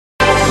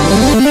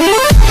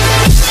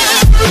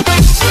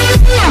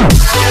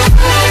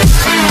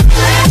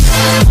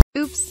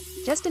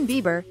Justin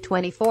Bieber,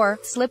 24,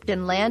 slipped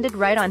and landed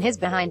right on his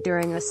behind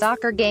during a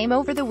soccer game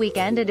over the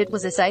weekend, and it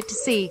was a sight to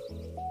see.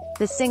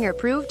 The singer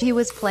proved he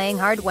was playing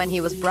hard when he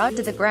was brought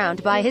to the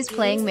ground by his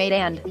playing mate,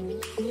 and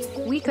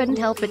we couldn't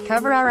help but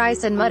cover our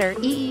eyes and mutter,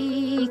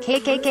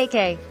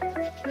 "KKKK."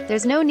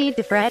 There's no need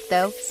to fret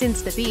though,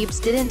 since the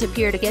Biebs didn't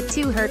appear to get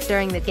too hurt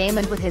during the game,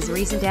 and with his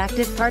recent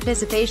active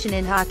participation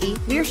in hockey,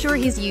 we're sure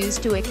he's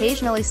used to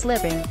occasionally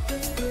slipping.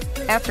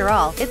 After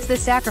all, it's the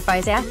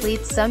sacrifice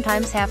athletes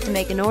sometimes have to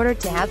make in order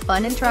to have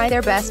fun and try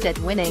their best at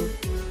winning.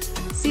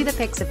 See the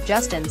pics of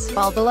Justin's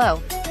fall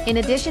below. In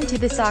addition to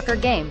the soccer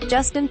game,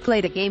 Justin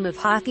played a game of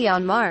hockey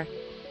on Mar.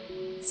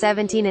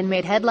 17 and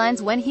made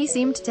headlines when he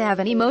seemed to have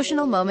an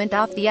emotional moment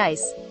off the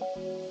ice.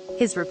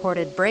 His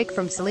reported break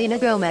from Selena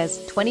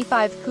Gomez,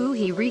 25, who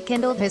he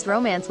rekindled his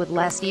romance with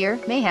last year,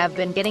 may have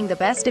been getting the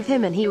best of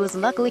him, and he was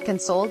luckily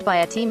consoled by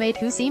a teammate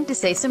who seemed to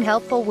say some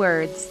helpful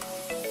words.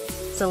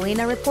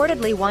 Selena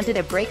reportedly wanted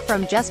a break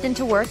from Justin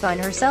to work on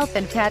herself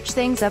and catch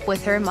things up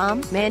with her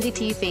mom, Mandy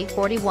Tiffy,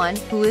 41,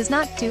 who is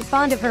not too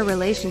fond of her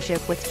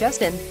relationship with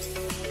Justin.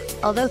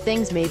 Although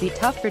things may be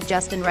tough for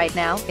Justin right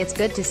now, it's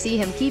good to see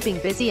him keeping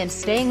busy and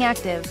staying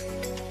active.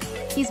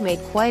 He's made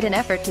quite an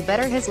effort to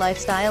better his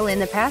lifestyle in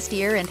the past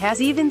year and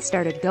has even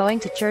started going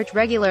to church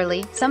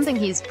regularly, something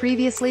he's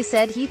previously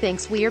said he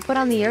thinks we're put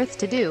on the earth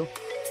to do.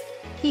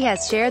 He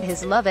has shared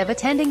his love of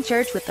attending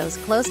church with those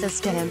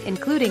closest to him,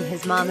 including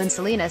his mom and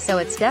Selena, so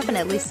it's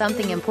definitely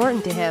something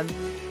important to him.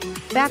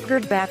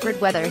 Backward,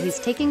 whether he's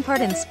taking part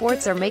in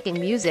sports or making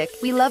music,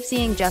 we love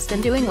seeing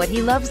Justin doing what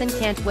he loves and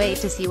can't wait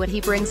to see what he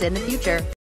brings in the future.